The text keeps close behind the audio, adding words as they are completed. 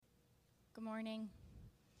Good morning.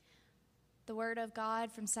 The word of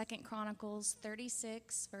God from 2 Chronicles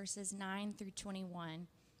 36, verses 9 through 21.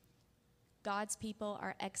 God's people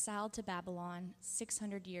are exiled to Babylon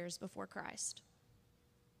 600 years before Christ.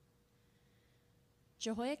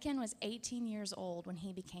 Jehoiakim was 18 years old when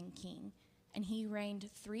he became king, and he reigned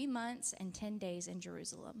 3 months and 10 days in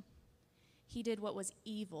Jerusalem. He did what was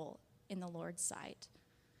evil in the Lord's sight.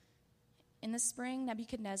 In the spring,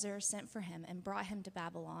 Nebuchadnezzar sent for him and brought him to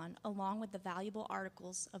Babylon, along with the valuable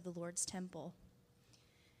articles of the Lord's temple.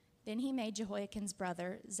 Then he made Jehoiakim's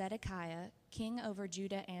brother, Zedekiah, king over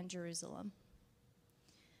Judah and Jerusalem.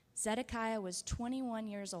 Zedekiah was 21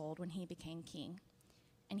 years old when he became king,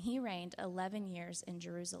 and he reigned 11 years in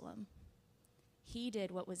Jerusalem. He did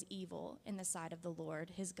what was evil in the sight of the Lord,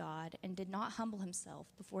 his God, and did not humble himself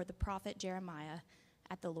before the prophet Jeremiah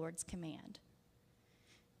at the Lord's command.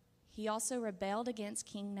 He also rebelled against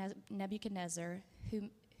King Nebuchadnezzar,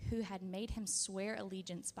 who had made him swear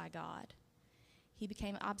allegiance by God. He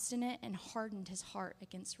became obstinate and hardened his heart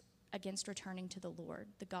against returning to the Lord,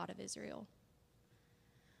 the God of Israel.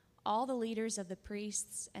 All the leaders of the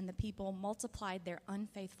priests and the people multiplied their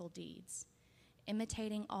unfaithful deeds,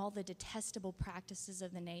 imitating all the detestable practices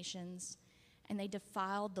of the nations, and they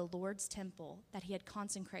defiled the Lord's temple that he had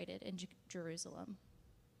consecrated in Jerusalem.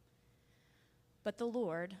 But the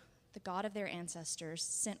Lord, the God of their ancestors,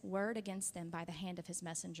 sent word against them by the hand of his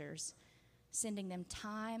messengers, sending them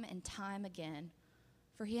time and time again,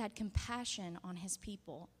 for he had compassion on his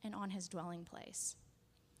people and on his dwelling place.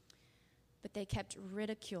 But they kept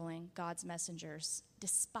ridiculing God's messengers,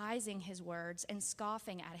 despising his words and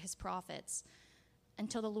scoffing at his prophets,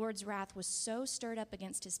 until the Lord's wrath was so stirred up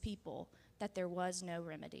against his people that there was no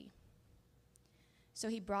remedy. So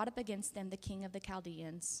he brought up against them the king of the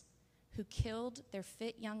Chaldeans, who killed their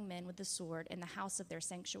fit young men with the sword in the house of their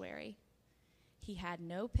sanctuary. He had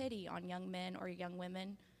no pity on young men or young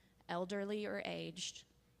women, elderly or aged.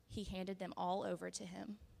 He handed them all over to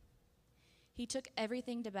him. He took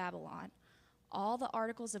everything to Babylon, all the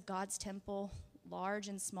articles of God's temple, large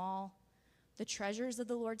and small, the treasures of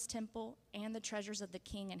the Lord's temple, and the treasures of the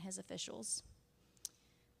king and his officials.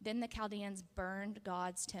 Then the Chaldeans burned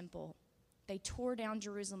God's temple. They tore down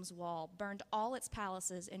Jerusalem's wall, burned all its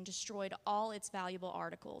palaces, and destroyed all its valuable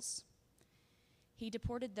articles. He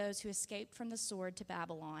deported those who escaped from the sword to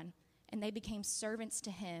Babylon, and they became servants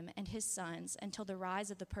to him and his sons until the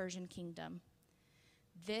rise of the Persian kingdom.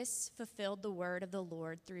 This fulfilled the word of the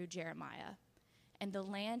Lord through Jeremiah, and the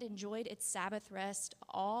land enjoyed its Sabbath rest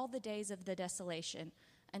all the days of the desolation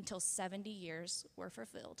until 70 years were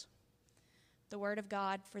fulfilled. The word of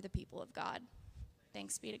God for the people of God.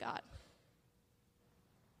 Thanks be to God.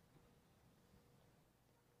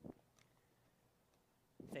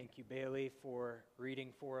 Thank you, Bailey, for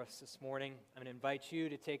reading for us this morning. I'm going to invite you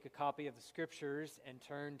to take a copy of the scriptures and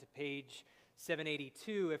turn to page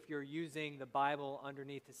 782 if you're using the Bible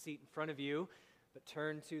underneath the seat in front of you, but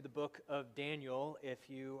turn to the book of Daniel if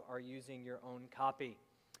you are using your own copy.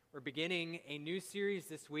 We're beginning a new series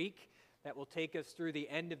this week that will take us through the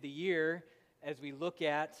end of the year as we look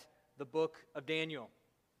at the book of Daniel.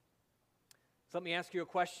 So let me ask you a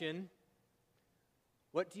question.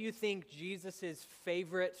 What do you think Jesus'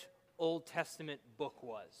 favorite Old Testament book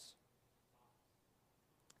was?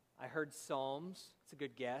 I heard Psalms. It's a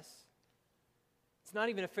good guess. It's not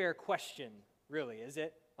even a fair question, really, is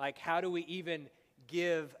it? Like, how do we even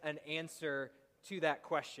give an answer to that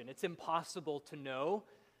question? It's impossible to know.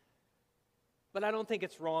 But I don't think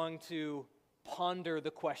it's wrong to ponder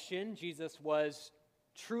the question. Jesus was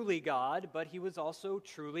truly God, but he was also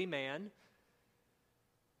truly man.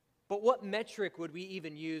 But what metric would we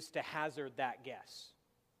even use to hazard that guess,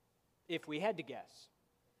 if we had to guess?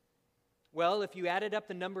 Well, if you added up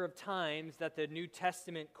the number of times that the New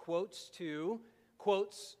Testament quotes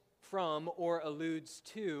from, or alludes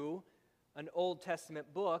to an Old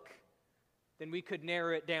Testament book, then we could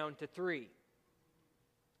narrow it down to 3.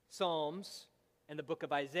 Psalms and the book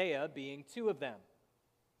of Isaiah being 2 of them.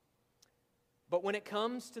 But when it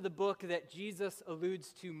comes to the book that Jesus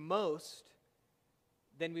alludes to most,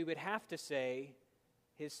 then we would have to say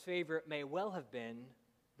his favorite may well have been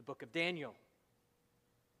the book of Daniel.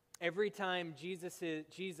 Every time Jesus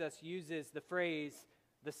uses the phrase,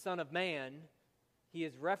 the Son of Man, he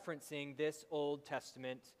is referencing this Old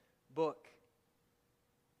Testament book.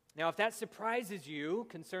 Now, if that surprises you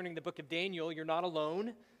concerning the book of Daniel, you're not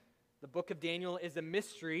alone. The book of Daniel is a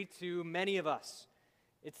mystery to many of us.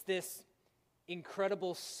 It's this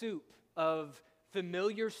incredible soup of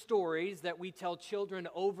familiar stories that we tell children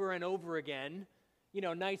over and over again. You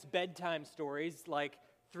know, nice bedtime stories like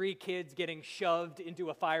 3 kids getting shoved into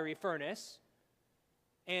a fiery furnace,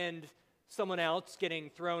 and someone else getting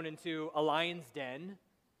thrown into a lion's den.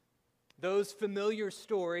 Those familiar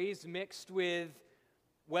stories mixed with,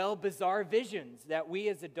 well, bizarre visions that we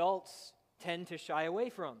as adults tend to shy away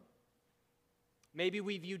from. Maybe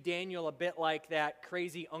we view Daniel a bit like that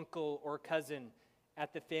crazy uncle or cousin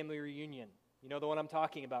at the family reunion. You know the one I'm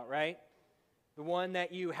talking about, right? The one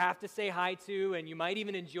that you have to say hi to, and you might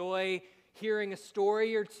even enjoy hearing a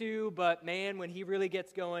story or two, but man, when he really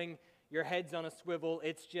gets going, your head's on a swivel.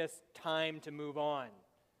 It's just time to move on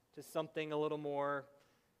to something a little more,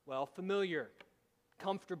 well, familiar,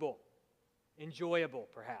 comfortable, enjoyable,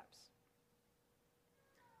 perhaps.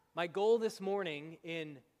 My goal this morning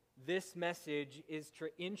in this message is to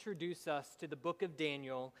introduce us to the book of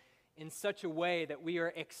Daniel in such a way that we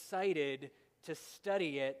are excited to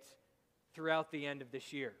study it throughout the end of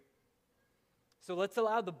this year. So let's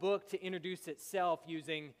allow the book to introduce itself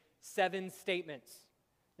using 7 statements.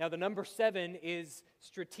 Now, the number 7 is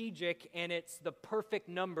strategic, and it's the perfect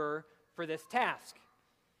number for this task.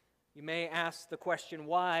 You may ask the question,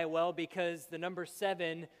 why? Well, because the number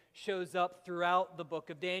 7 shows up throughout the book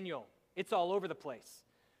of Daniel. It's all over the place.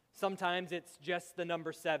 Sometimes it's just the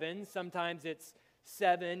number 7. Sometimes it's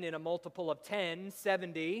 7 in a multiple of 10,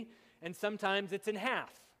 70. And sometimes it's in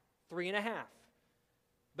half, 3.5.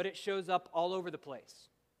 But it shows up all over the place.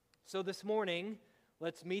 So this morning,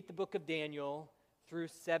 let's meet the book of Daniel through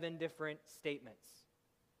 7 different statements.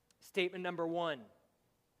 Statement number 1,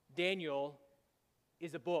 Daniel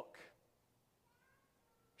is a book.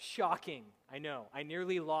 Shocking, I know. I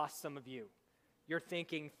nearly lost some of you. You're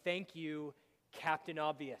thinking, thank you, Captain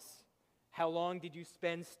Obvious. How long did you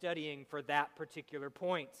spend studying for that particular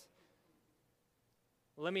point?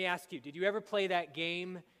 Well, let me ask you, did you ever play that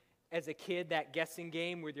game as a kid, that guessing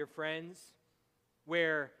game with your friends,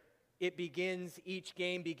 where each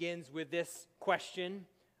game begins with this question: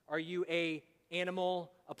 are you an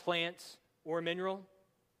animal, a plant, or a mineral?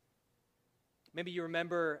 Maybe you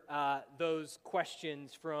remember those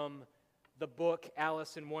questions from the book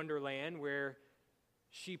Alice in Wonderland, where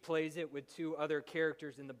she plays it with 2 other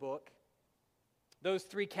characters in the book. Those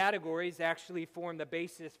 3 categories actually form the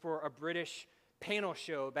basis for a British panel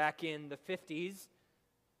show back in the 50s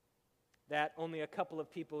that only a couple of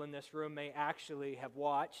people in this room may actually have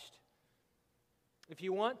watched. If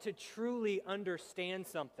you want to truly understand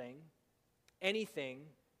something, anything,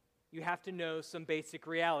 you have to know some basic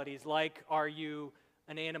realities, like, are you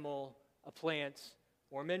an animal, a plant,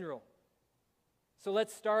 or mineral? So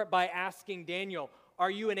let's start by asking Daniel,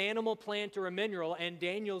 are you an animal, plant, or a mineral? And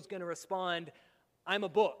Daniel's going to respond, I'm a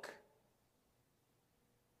book.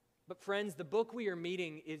 But friends, the book we are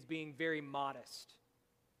meeting is being very modest.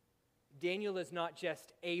 Daniel is not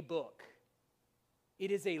just a book.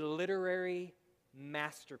 It is a literary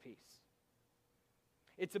masterpiece.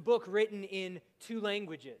 It's a book written in 2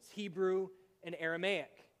 languages, Hebrew and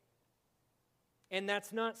Aramaic. And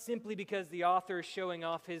that's not simply because the author is showing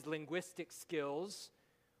off his linguistic skills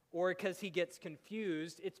or because he gets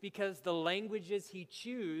confused. It's because the languages he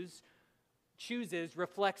chooses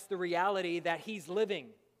reflects the reality that he's living.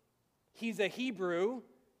 He's a Hebrew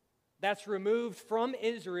that's removed from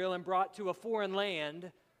Israel and brought to a foreign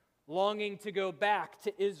land, longing to go back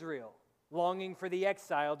to Israel, longing for the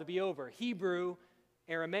exile to be over. Hebrew,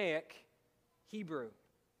 Aramaic, Hebrew.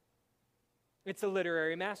 It's a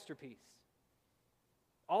literary masterpiece.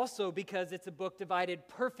 Also because it's a book divided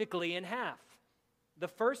perfectly in half. The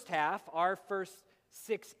first half, our first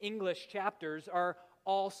 6 English chapters, are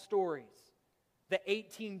all stories. The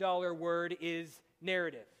 $18 word is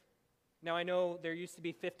narrative. Now, I know there used to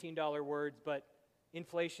be $15 words, but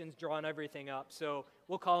inflation's drawn everything up, so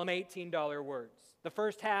we'll call them $18 words. The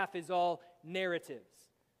first half is all narratives.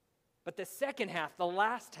 But the second half, the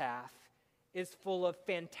last half, is full of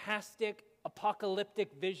fantastic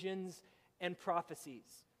apocalyptic visions and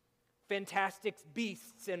prophecies. Fantastic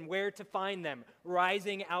beasts and where to find them,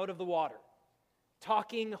 rising out of the water.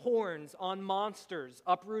 Talking horns on monsters,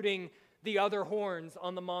 uprooting the other horns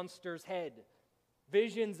on the monster's head.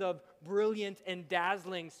 Visions of brilliant and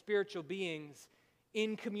dazzling spiritual beings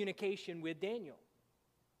in communication with Daniel.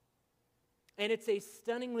 And it's a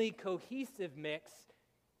stunningly cohesive mix,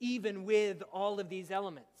 even with all of these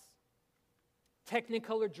elements.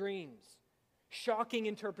 Technicolor dreams, shocking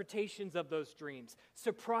interpretations of those dreams,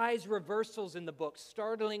 surprise reversals in the book,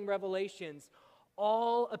 startling revelations,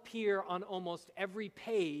 all appear on almost every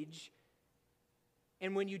page.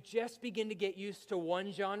 And when you just begin to get used to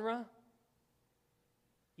one genre,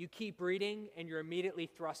 you keep reading and you're immediately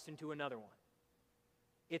thrust into another one.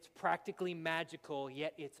 It's practically magical,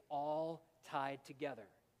 yet it's all tied together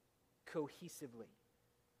cohesively.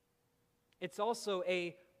 It's also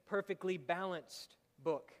a perfectly balanced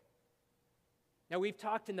book. Now, we've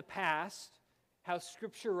talked in the past how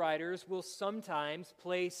scripture writers will sometimes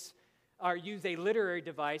place or use a literary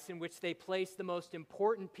device in which they place the most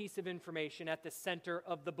important piece of information at the center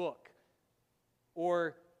of the book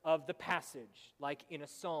or of the passage, like in a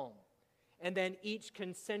psalm. And then each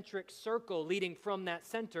concentric circle leading from that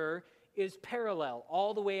center is parallel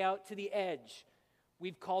all the way out to the edge.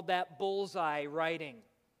 We've called that bullseye writing.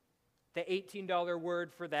 The $18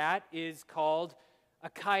 word for that is called a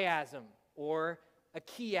chiasm or a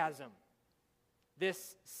chiasm.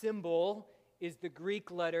 This symbol is the Greek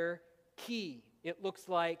letter chi. It looks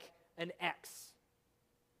like an X.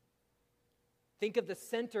 Think of the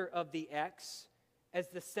center of the X as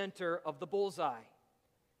the center of the bullseye.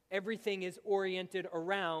 Everything is oriented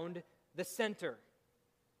around the center.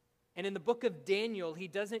 And in the book of Daniel, he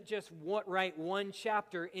doesn't just write one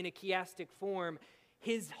chapter in a chiastic form.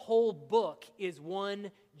 His whole book is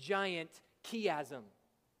one giant chiasm.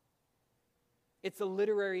 It's a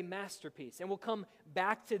literary masterpiece. And we'll come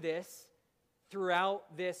back to this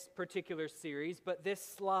throughout this particular series, but this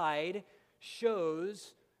slide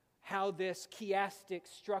shows how this chiastic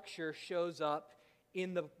structure shows up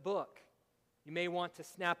in the book. You may want to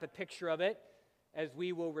snap a picture of it as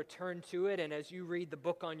we will return to it, and as you read the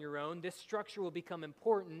book on your own. This structure will become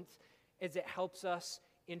important as it helps us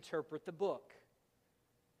interpret the book.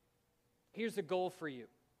 Here's a goal for you.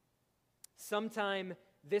 Sometime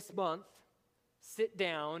this month, sit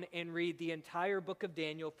down and read the entire book of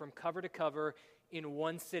Daniel from cover to cover in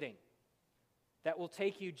one sitting. That will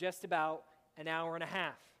take you just about an hour and a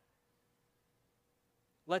half.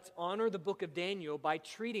 Let's honor the book of Daniel by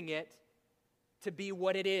treating it to be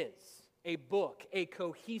what it is, a book, a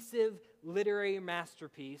cohesive literary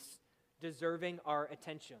masterpiece deserving our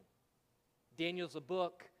attention. Daniel's a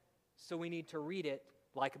book, so we need to read it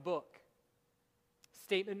like a book.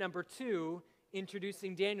 Statement number 2,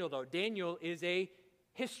 introducing Daniel, though. Daniel is a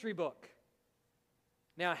history book.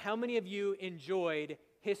 Now, how many of you enjoyed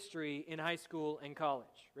history in high school and college?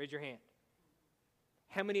 Raise your hand.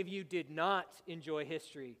 How many of you did not enjoy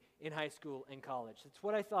history in high school and college? That's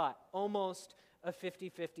what I thought. Almost a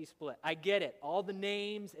 50-50 split. I get it. All the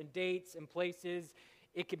names and dates and places,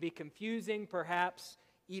 it can be confusing, perhaps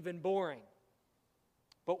even boring.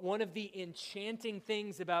 But one of the enchanting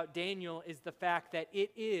things about Daniel is the fact that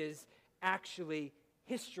it is actually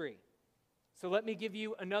history. So let me give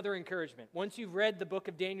you another encouragement. Once you've read the book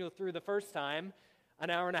of Daniel through the first time,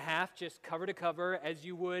 an hour and a half, just cover to cover, as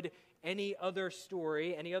you would any other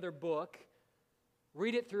story, any other book,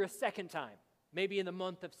 read it through a second time, maybe in the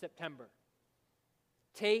month of September.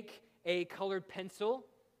 Take a colored pencil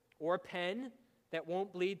or a pen that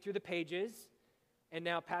won't bleed through the pages. And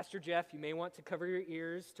now, Pastor Jeff, you may want to cover your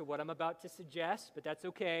ears to what I'm about to suggest, but that's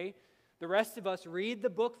okay. The rest of us read the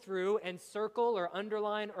book through and circle or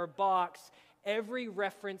underline or box every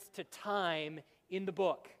reference to time in the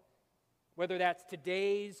book, whether that's to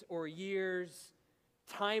days or years,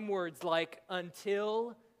 time words like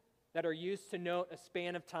until that are used to note a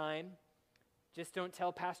span of time. Just don't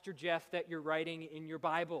tell Pastor Jeff that you're writing in your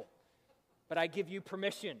Bible, but I give you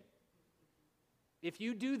permission. If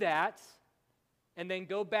you do that, and then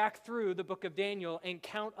go back through the book of Daniel and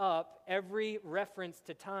count up every reference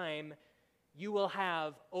to time, you will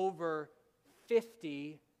have over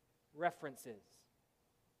 50 references.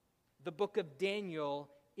 The book of Daniel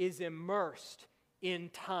is immersed in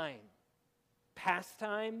time. Past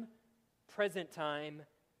time, present time,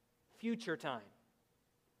 future time.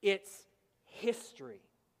 It's history.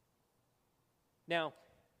 Now,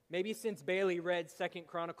 maybe since Bailey read 2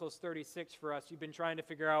 Chronicles 36 for us, you've been trying to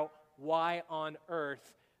figure out why on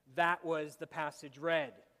earth that was the passage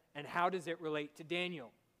read, and how does it relate to Daniel?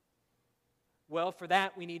 Well, for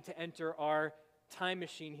that, we need to enter our time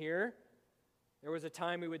machine here. There was a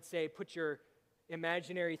time we would say, put your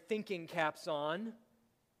imaginary thinking caps on.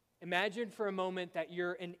 Imagine for a moment that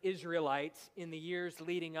you're an Israelite in the years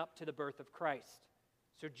leading up to the birth of Christ.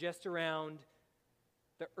 So just around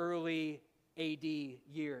the early AD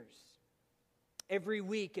years. Every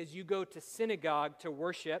week as you go to synagogue to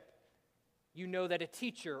worship, you know that a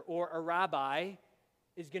teacher or a rabbi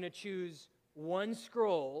is going to choose one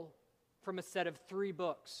scroll from a set of 3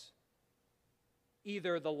 books.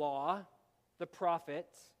 Either the law, the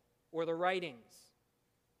prophets, or the writings.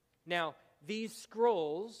 Now, these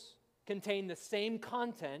scrolls contain the same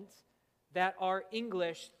content that our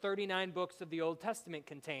English 39 books of the Old Testament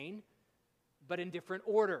contain, but in different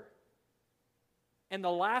order. And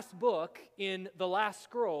the last book in the last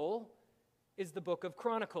scroll is the book of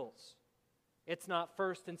Chronicles. It's not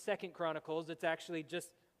 1st and 2nd Chronicles, it's actually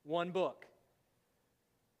just one book.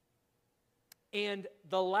 And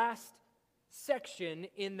the last section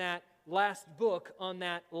in that last book on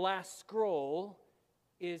that last scroll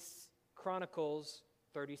is Chronicles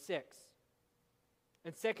 36.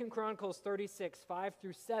 And 2 Chronicles 36, 5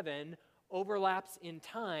 through 7 overlaps in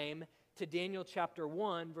time to Daniel chapter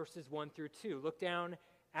 1, verses 1 through 2. Look down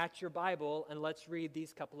at your Bible and let's read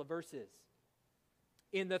these couple of verses.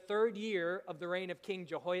 In the 3rd year of the reign of King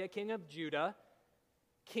Jehoiakim of Judah,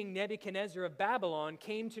 King Nebuchadnezzar of Babylon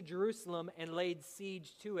came to Jerusalem and laid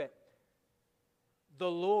siege to it. The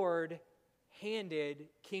Lord handed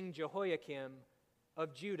King Jehoiakim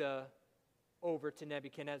of Judah over to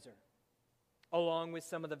Nebuchadnezzar, along with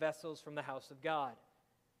some of the vessels from the house of God.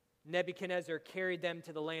 Nebuchadnezzar carried them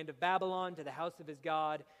to the land of Babylon, to the house of his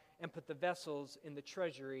God, and put the vessels in the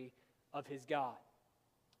treasury of his God.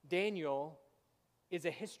 Daniel is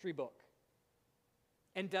a history book.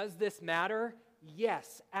 And does this matter?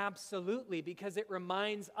 Yes, absolutely, because it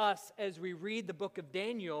reminds us as we read the book of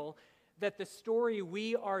Daniel that the story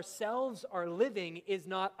we ourselves are living is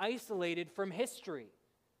not isolated from history.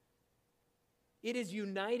 It is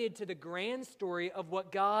united to the grand story of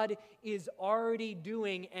what God is already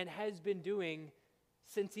doing and has been doing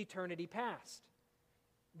since eternity past.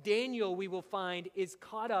 Daniel, we will find, is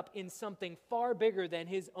caught up in something far bigger than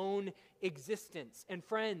his own existence. And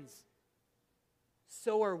friends,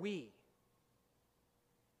 so are we.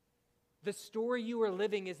 The story you are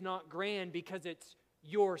living is not grand because it's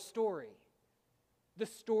your story. The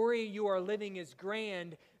story you are living is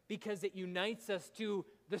grand because it unites us to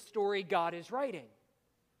the story God is writing.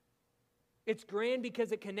 It's grand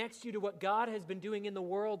because it connects you to what God has been doing in the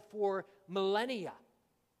world for millennia.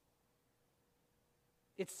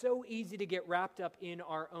 It's so easy to get wrapped up in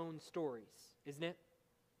our own stories, isn't it?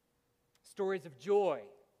 Stories of joy,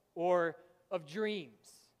 or of dreams,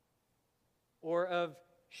 or of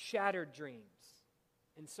shattered dreams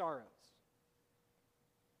and sorrows.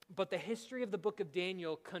 But the history of the book of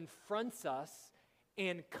Daniel confronts us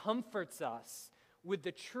and comforts us with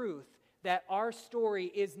the truth that our story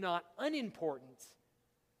is not unimportant,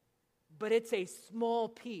 but it's a small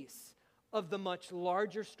piece of the much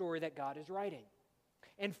larger story that God is writing.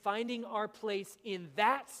 And finding our place in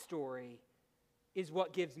that story is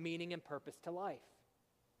what gives meaning and purpose to life.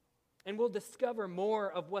 And we'll discover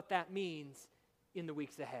more of what that means in the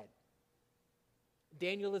weeks ahead.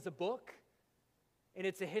 Daniel is a book, and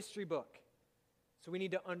it's a history book. So we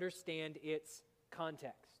need to understand its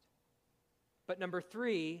context. But number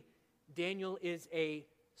 3, Daniel is a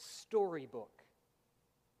storybook.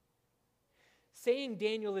 Saying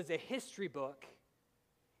Daniel is a history book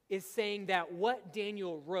is saying that what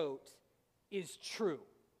Daniel wrote is true.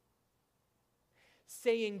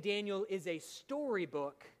 Saying Daniel is a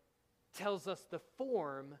storybook tells us the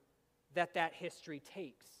form that history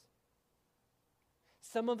takes.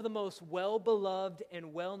 Some of the most well-beloved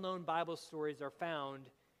and well-known Bible stories are found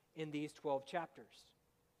in these 12 chapters.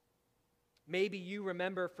 Maybe you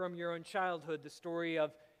remember from your own childhood the story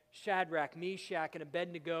of Shadrach, Meshach, and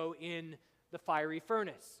Abednego in the fiery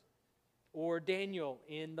furnace, or Daniel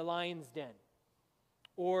in the lion's den,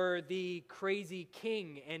 or the crazy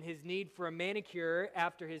king and his need for a manicure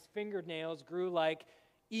after his fingernails grew like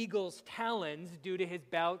eagle's talons due to his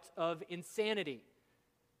bouts of insanity.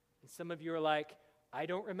 And some of you are like, I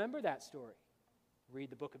don't remember that story. Read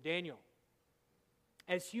the book of Daniel.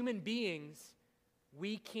 As human beings,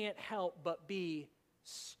 we can't help but be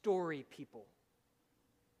story people.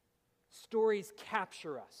 Stories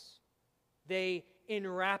capture us. They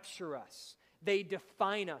enrapture us. They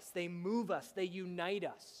define us. They move us. They unite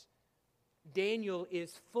us. Daniel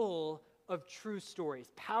is full of true stories,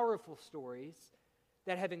 powerful stories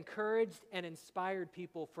that have encouraged and inspired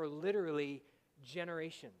people for literally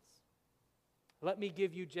generations. Let me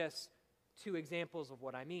give you just 2 examples of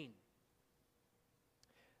what I mean.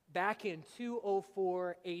 Back in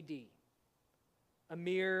 204 AD, a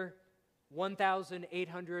mere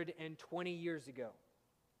 1,820 years ago,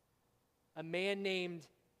 a man named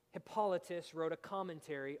Hippolytus wrote a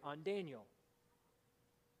commentary on Daniel.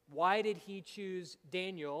 Why did he choose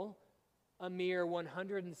Daniel a mere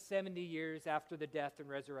 170 years after the death and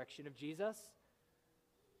resurrection of Jesus?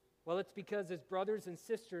 Well, it's because his brothers and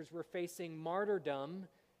sisters were facing martyrdom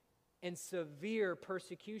and severe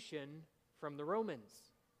persecution from the Romans.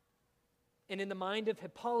 And in the mind of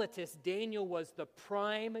Hippolytus, Daniel was the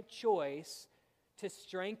prime choice to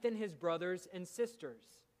strengthen his brothers and sisters,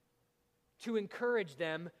 to encourage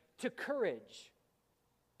them to courage,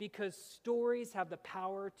 because stories have the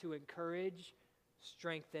power to encourage,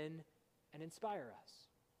 strengthen, and inspire us.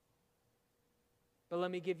 But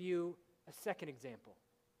let me give you a second example.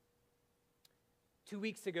 2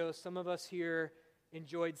 weeks ago, some of us here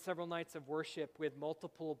enjoyed several nights of worship with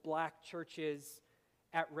multiple black churches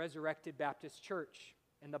at Resurrected Baptist Church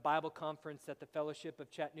and the Bible conference that the Fellowship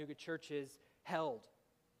of Chattanooga Churches held.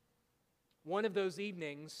 One of those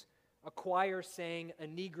evenings, a choir sang a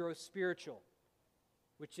Negro spiritual,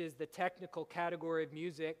 which is the technical category of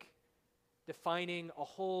music defining a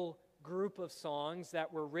whole group of songs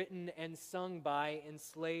that were written and sung by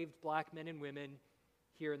enslaved black men and women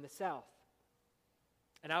here in the South.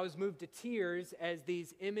 And I was moved to tears as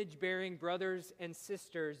these image-bearing brothers and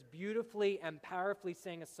sisters beautifully and powerfully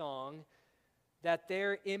sang a song that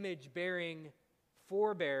their image-bearing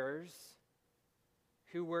forebears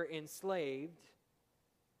who were enslaved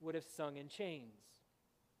would have sung in chains.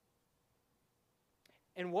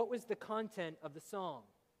 And what was the content of the song?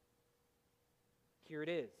 Here it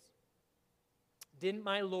is. Didn't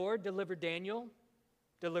my Lord deliver Daniel?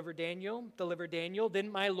 Deliver Daniel? Deliver Daniel?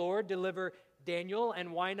 Didn't my Lord deliver Daniel?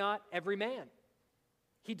 And why not every man?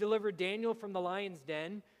 He delivered Daniel from the lion's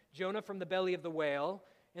den, Jonah from the belly of the whale,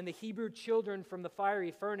 and the Hebrew children from the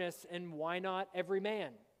fiery furnace, and why not every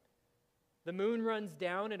man? The moon runs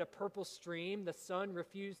down in a purple stream, the sun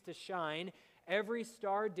refused to shine, every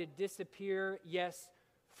star did disappear, yes,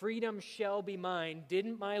 freedom shall be mine.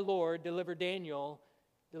 Didn't my Lord deliver Daniel?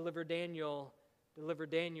 Deliver Daniel, deliver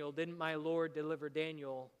Daniel. Didn't my Lord deliver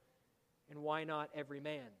Daniel? And why not every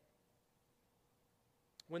man?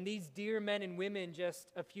 When these dear men and women just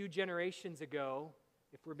a few generations ago,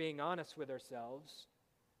 if we're being honest with ourselves,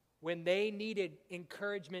 when they needed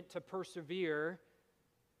encouragement to persevere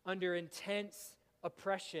under intense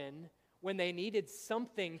oppression, when they needed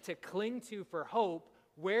something to cling to for hope,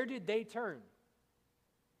 where did they turn?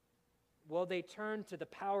 Well, they turned to the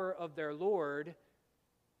power of their Lord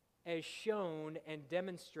as shown and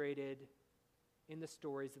demonstrated in the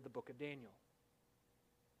stories of the book of Daniel.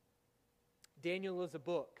 Daniel is a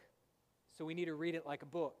book, so we need to read it like a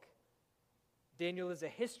book. Daniel is a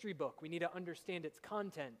history book. We need to understand its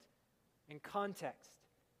content and context.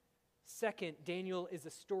 Second, Daniel is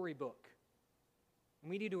a storybook.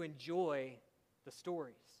 We need to enjoy the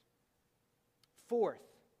stories. Fourth,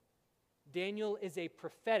 Daniel is a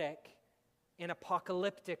prophetic and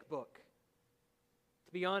apocalyptic book.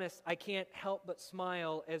 To be honest, I can't help but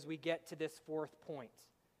smile as we get to this fourth point.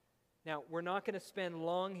 Now, we're not going to spend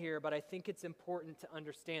long here, but I think it's important to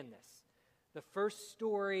understand this. The first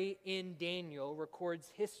story in Daniel records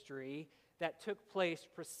history that took place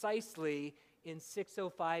precisely in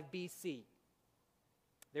 605 BC.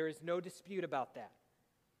 There is no dispute about that.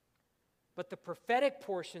 But the prophetic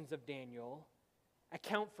portions of Daniel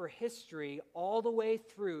account for history all the way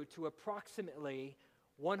through to approximately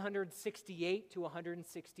 168 to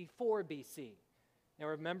 164 BC. Now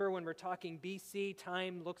remember, when we're talking BC,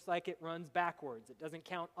 time looks like it runs backwards. It doesn't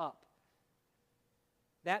count up.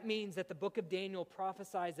 That means that the book of Daniel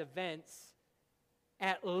prophesies events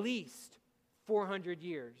at least 400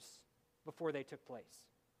 years before they took place.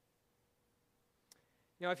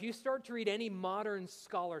 Now, if you start to read any modern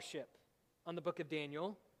scholarship on the book of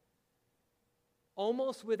Daniel,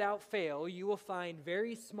 almost without fail, you will find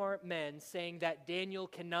very smart men saying that Daniel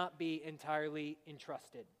cannot be entirely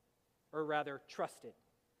entrusted, or rather trusted.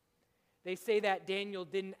 They say that Daniel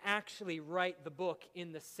didn't actually write the book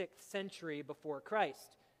in the 6th century before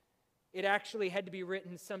Christ. It actually had to be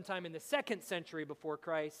written sometime in the 2nd century before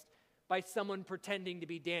Christ by someone pretending to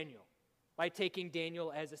be Daniel, by taking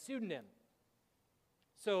Daniel as a pseudonym.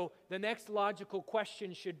 So the next logical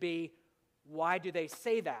question should be, why do they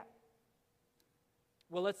say that?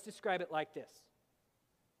 Well, let's describe it like this.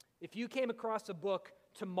 If you came across a book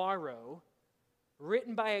tomorrow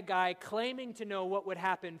written by a guy claiming to know what would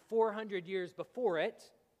happen 400 years before it,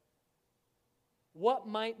 what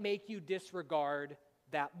might make you disregard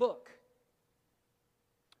that book?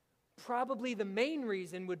 Probably the main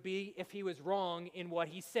reason would be if he was wrong in what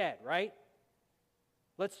he said, right?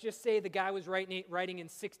 Let's just say the guy was writing in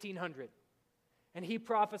 1600, and he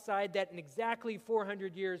prophesied that in exactly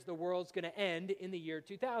 400 years the world's going to end in the year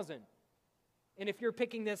 2000. And if you're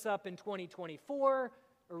picking this up in 2024,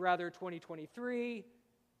 or rather 2023,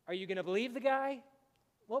 are you going to believe the guy?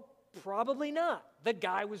 Well, probably not. The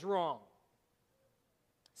guy was wrong.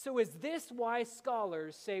 So is this why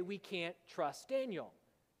scholars say we can't trust Daniel?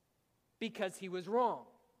 Because he was wrong?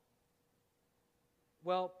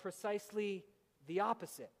 Well, precisely the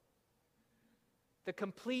opposite. The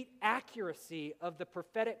complete accuracy of the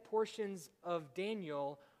prophetic portions of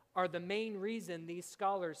Daniel are the main reason these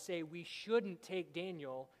scholars say we shouldn't take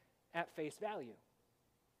Daniel at face value.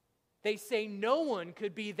 They say no one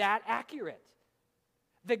could be that accurate.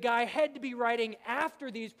 The guy had to be writing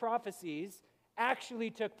after these prophecies actually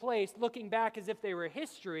took place, looking back as if they were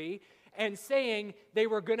history and saying they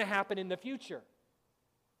were going to happen in the future.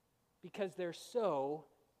 because they're so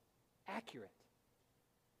accurate.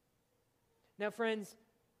 Now, friends,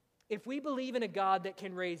 if we believe in a God that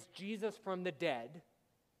can raise Jesus from the dead,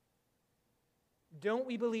 don't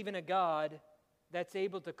we believe in a God that's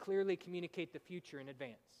able to clearly communicate the future in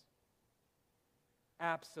advance?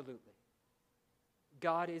 Absolutely.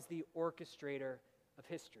 God is the orchestrator of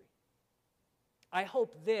history. I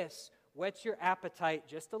hope this whets your appetite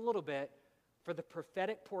just a little bit for the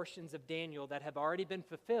prophetic portions of Daniel that have already been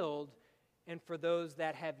fulfilled and for those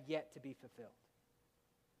that have yet to be fulfilled.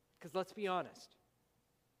 Because let's be honest,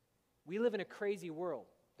 we live in a crazy world,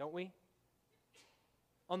 don't we?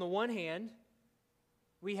 On the one hand,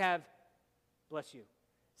 we have, bless you,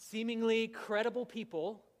 seemingly credible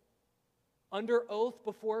people under oath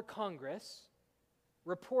before Congress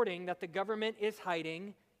reporting that the government is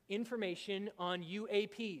hiding information on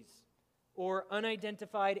UAPs, or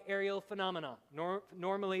unidentified aerial phenomena,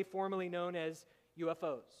 normally formerly known as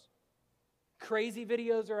UFOs. Crazy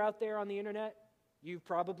videos are out there on the internet. You've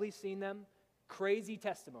probably seen them. Crazy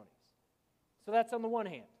testimonies. So that's on the one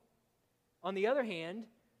hand. On the other hand,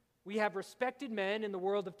 we have respected men in the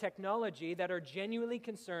world of technology that are genuinely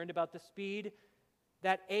concerned about the speed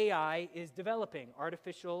that AI is developing,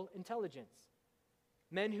 artificial intelligence.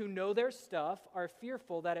 Men who know their stuff are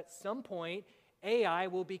fearful that at some point AI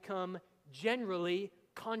will become generally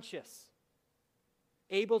conscious,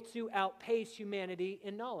 able to outpace humanity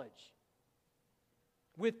in knowledge,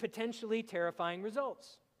 with potentially terrifying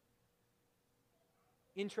results.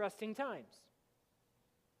 Interesting times.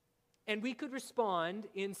 And we could respond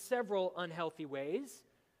in several unhealthy ways,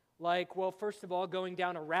 like, well, first of all, going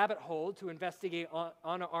down a rabbit hole to investigate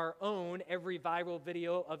on our own every viral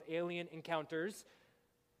video of alien encounters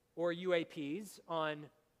or UAPs on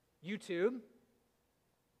YouTube,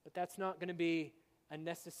 but that's not going to be a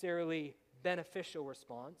necessarily beneficial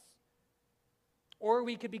response. Or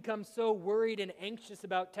we could become so worried and anxious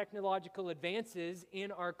about technological advances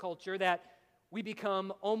in our culture that we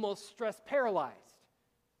become almost stress paralyzed,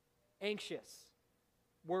 anxious,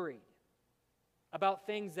 worried about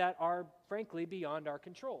things that are, frankly, beyond our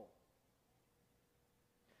control.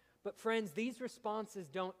 But friends, these responses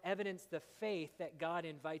don't evidence the faith that God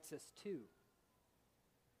invites us to.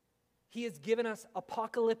 He has given us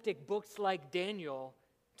apocalyptic books like Daniel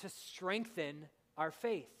to strengthen our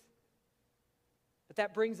faith. But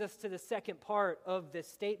that brings us to the second part of this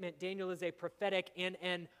statement. Daniel is a prophetic and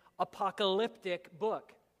an apocalyptic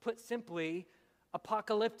book. Put simply,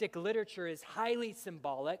 apocalyptic literature is highly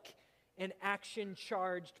symbolic and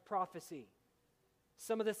action-charged prophecy.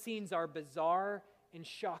 Some of the scenes are bizarre and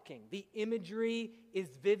shocking. The imagery is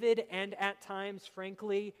vivid and at times,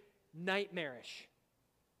 frankly, nightmarish.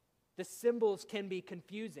 The symbols can be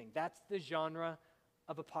confusing. That's the genre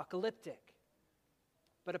of apocalyptic.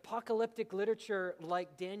 But apocalyptic literature,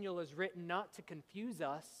 like Daniel, is written not to confuse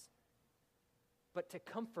us, but to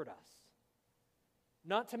comfort us.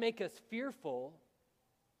 Not to make us fearful,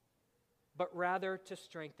 but rather to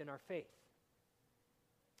strengthen our faith.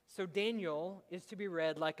 So Daniel is to be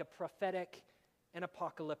read like a prophetic and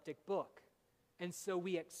apocalyptic book. And so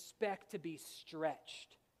we expect to be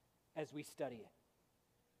stretched as we study it.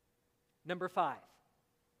 Number 5,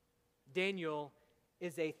 Daniel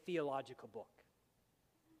is a theological book.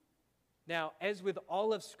 Now, as with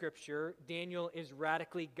all of Scripture, Daniel is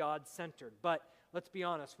radically God-centered. But let's be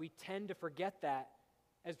honest, we tend to forget that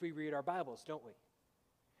as we read our Bibles, don't we?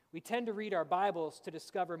 We tend to read our Bibles to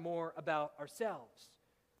discover more about ourselves.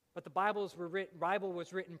 But the Bible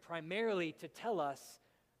was written primarily to tell us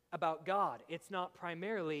about God. It's not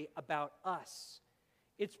primarily about us.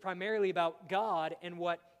 It's primarily about God and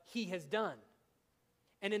what He has done.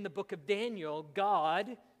 And in the book of Daniel,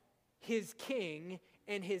 God, His king,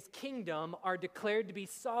 and His kingdom are declared to be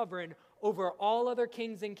sovereign over all other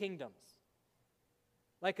kings and kingdoms.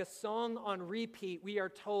 Like a song on repeat, we are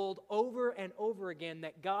told over and over again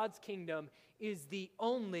that God's kingdom is the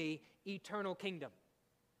only eternal kingdom.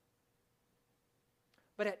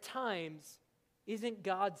 But at times, isn't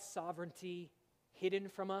God's sovereignty hidden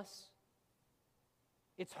from us?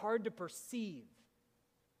 It's hard to perceive,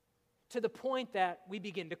 to the point that we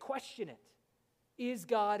begin to question it. Is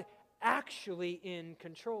God actually in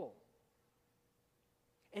control?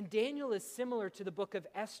 And Daniel is similar to the book of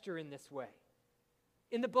Esther in this way.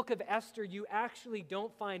 In the book of Esther, you actually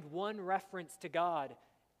don't find one reference to God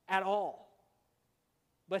at all,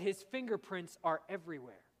 but His fingerprints are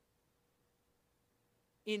everywhere.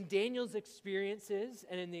 In Daniel's experiences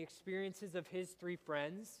and in the experiences of his 3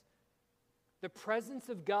 friends, the presence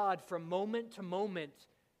of God from moment to moment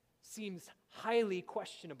seems highly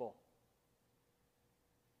questionable.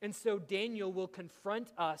 And so Daniel will confront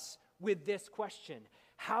us with this question: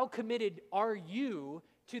 How committed are you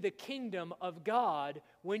to the kingdom of God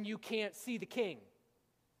when you can't see the king?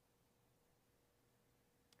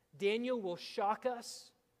 Daniel will shock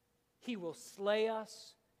us. He will slay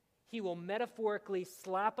us. He will metaphorically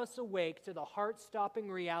slap us awake to the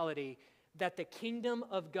heart-stopping reality that the kingdom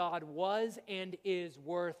of God was and is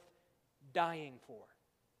worth dying for.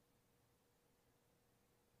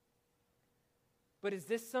 But is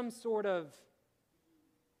this some sort of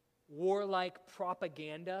warlike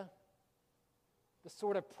propaganda? The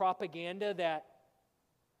sort of propaganda that,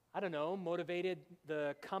 I don't know, motivated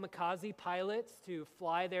the kamikaze pilots to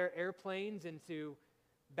fly their airplanes into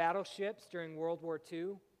battleships during World War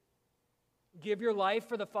II? Give your life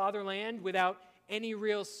for the fatherland without any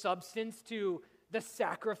real substance to the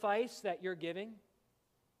sacrifice that you're giving?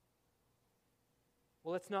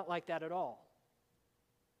 Well, it's not like that at all.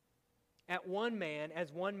 As one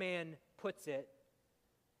man puts it,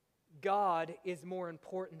 God is more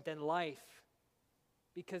important than life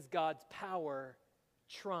because God's power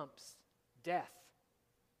trumps death.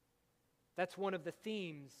 That's one of the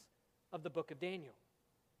themes of the book of Daniel.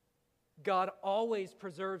 God always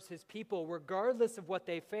preserves his people regardless of what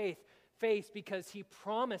they face because he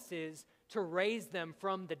promises to raise them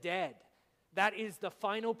from the dead. That is the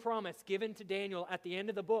final promise given to Daniel at the end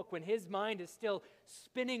of the book when his mind is still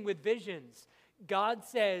spinning with visions. God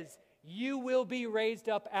says, you will be raised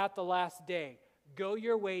up at the last day. Go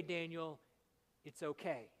your way, Daniel. It's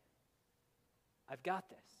okay. I've got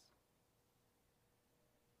this.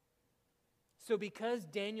 So because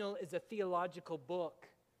Daniel is a theological book,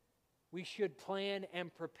 we should plan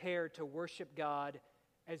and prepare to worship God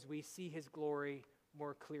as we see his glory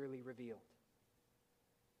more clearly revealed.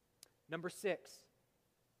 Number 6.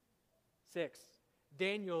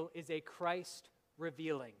 Daniel is a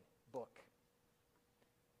Christ-revealing book.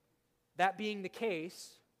 That being the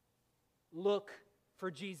case, look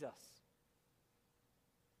for Jesus.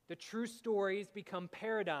 The true stories become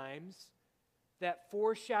paradigms that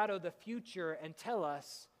foreshadow the future and tell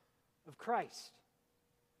us of Christ.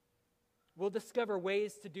 We'll discover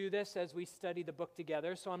ways to do this as we study the book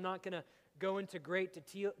together, so I'm not going to go into great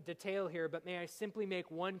detail here, but may I simply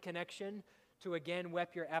make one connection to again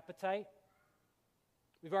whet your appetite?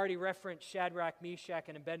 We've already referenced Shadrach, Meshach,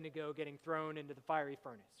 and Abednego getting thrown into the fiery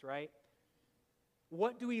furnace, right?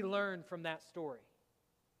 What do we learn from that story?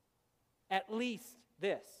 At least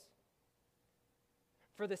this.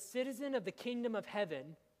 For the citizen of the kingdom of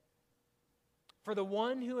heaven, for the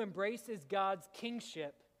one who embraces God's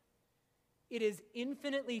kingship, it is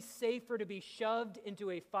infinitely safer to be shoved into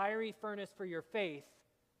a fiery furnace for your faith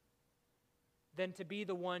than to be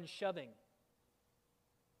the one shoving.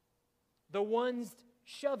 The ones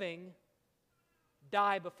shoving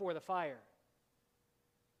die before the fire.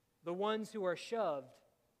 The ones who are shoved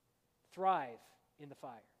thrive in the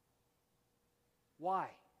fire. Why?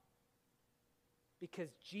 Because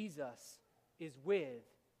Jesus is with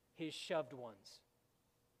his shoved ones.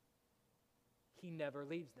 He never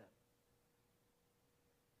leaves them.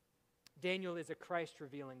 Daniel is a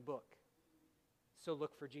Christ-revealing book, so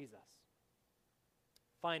look for Jesus.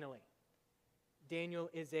 Finally, Daniel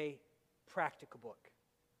is a practical book.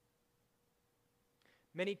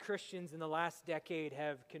 Many Christians in the last decade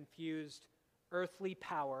have confused earthly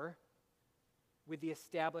power with the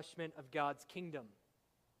establishment of God's kingdom.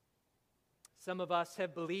 Some of us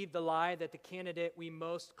have believed the lie that the candidate we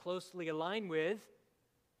most closely align with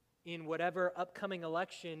in whatever upcoming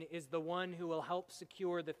election is the one who will help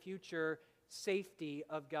secure the future safety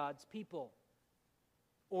of God's people.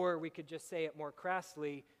 Or we could just say it more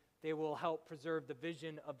crassly, they will help preserve the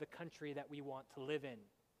vision of the country that we want to live in.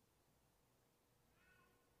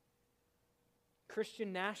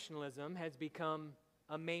 Christian nationalism has become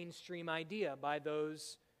a mainstream idea by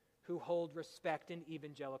those who hold respect in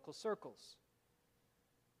evangelical circles.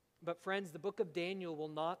 But friends, the book of Daniel will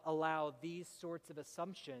not allow these sorts of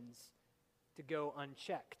assumptions to go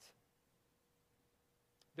unchecked.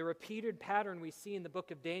 The repeated pattern we see in the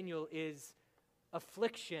book of Daniel is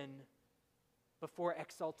affliction before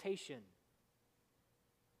exaltation,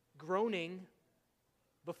 groaning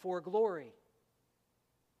before glory,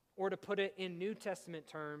 or to put it in New Testament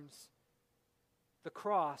terms, the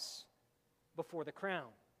cross before the crown.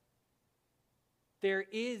 There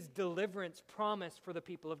is deliverance promised for the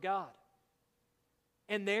people of God.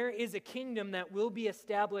 And there is a kingdom that will be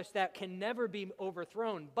established that can never be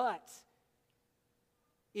overthrown, but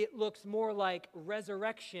it looks more like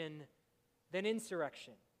resurrection than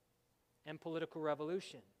insurrection and political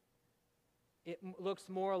revolution. It looks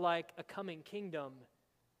more like a coming kingdom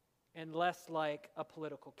and less like a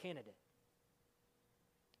political candidate.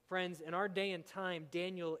 Friends, in our day and time,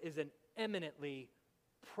 Daniel is an eminently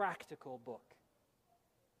practical book.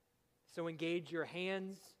 So engage your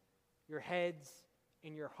hands, your heads,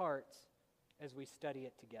 and your hearts as we study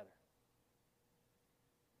it together.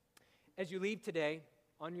 As you leave today,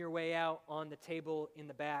 on your way out on the table in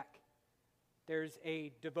the back, there's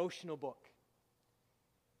a devotional book.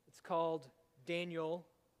 It's called Daniel,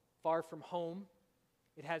 Far From Home.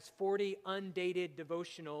 It has 40 undated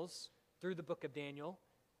devotionals through the book of Daniel.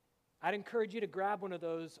 I'd encourage you to grab one of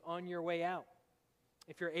those on your way out.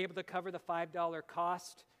 If you're able to cover the $5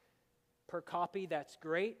 cost per copy, that's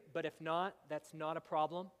great, but if not, that's not a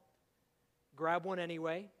problem. Grab one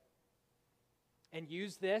anyway, and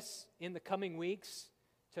use this in the coming weeks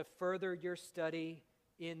to further your study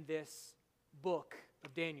in this book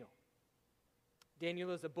of Daniel.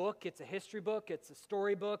 Daniel is a book, it's a history book, it's a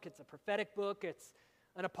story book, it's a prophetic book, it's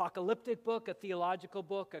an apocalyptic book, a theological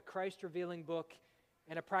book, a Christ-revealing book,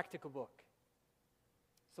 and a practical book.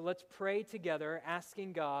 So let's pray together,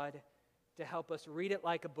 asking God to help us read it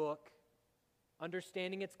like a book,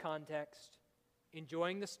 understanding its context,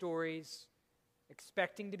 enjoying the stories,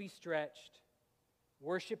 expecting to be stretched,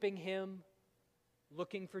 worshiping Him,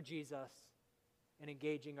 looking for Jesus, and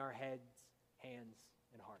engaging our heads, hands,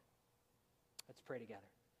 and heart. Let's pray together.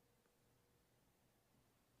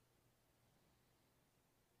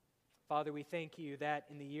 Father, we thank you that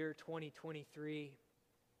in the year 2023,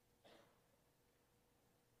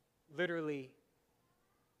 literally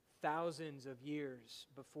thousands of years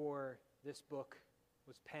before this book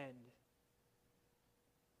was penned,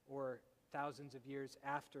 or thousands of years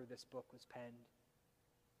after this book was penned,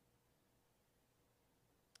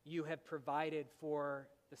 you have provided for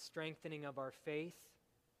the strengthening of our faith,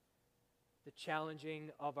 the challenging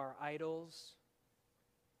of our idols,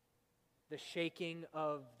 the shaking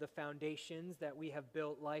of the foundations that we have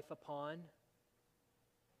built life upon.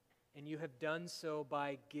 And you have done so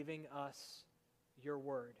by giving us your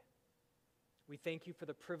word. We thank you for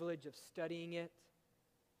the privilege of studying it.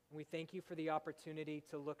 And we thank you for the opportunity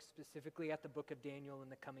to look specifically at the book of Daniel in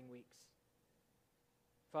the coming weeks.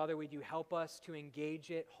 Father, would you help us to engage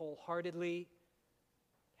it wholeheartedly?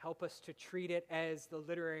 Help us to treat it as the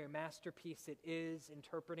literary masterpiece it is,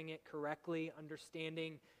 interpreting it correctly,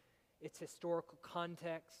 understanding its historical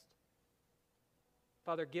context.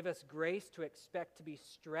 Father, give us grace to expect to be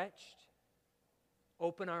stretched.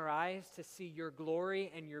 Open our eyes to see your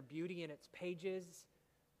glory and your beauty in its pages.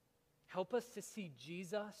 Help us to see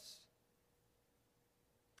Jesus.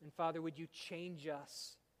 And Father, would you change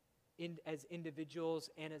us as individuals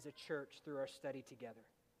and as a church through our study together?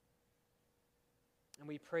 And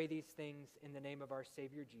we pray these things in the name of our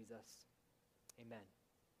Savior Jesus. Amen.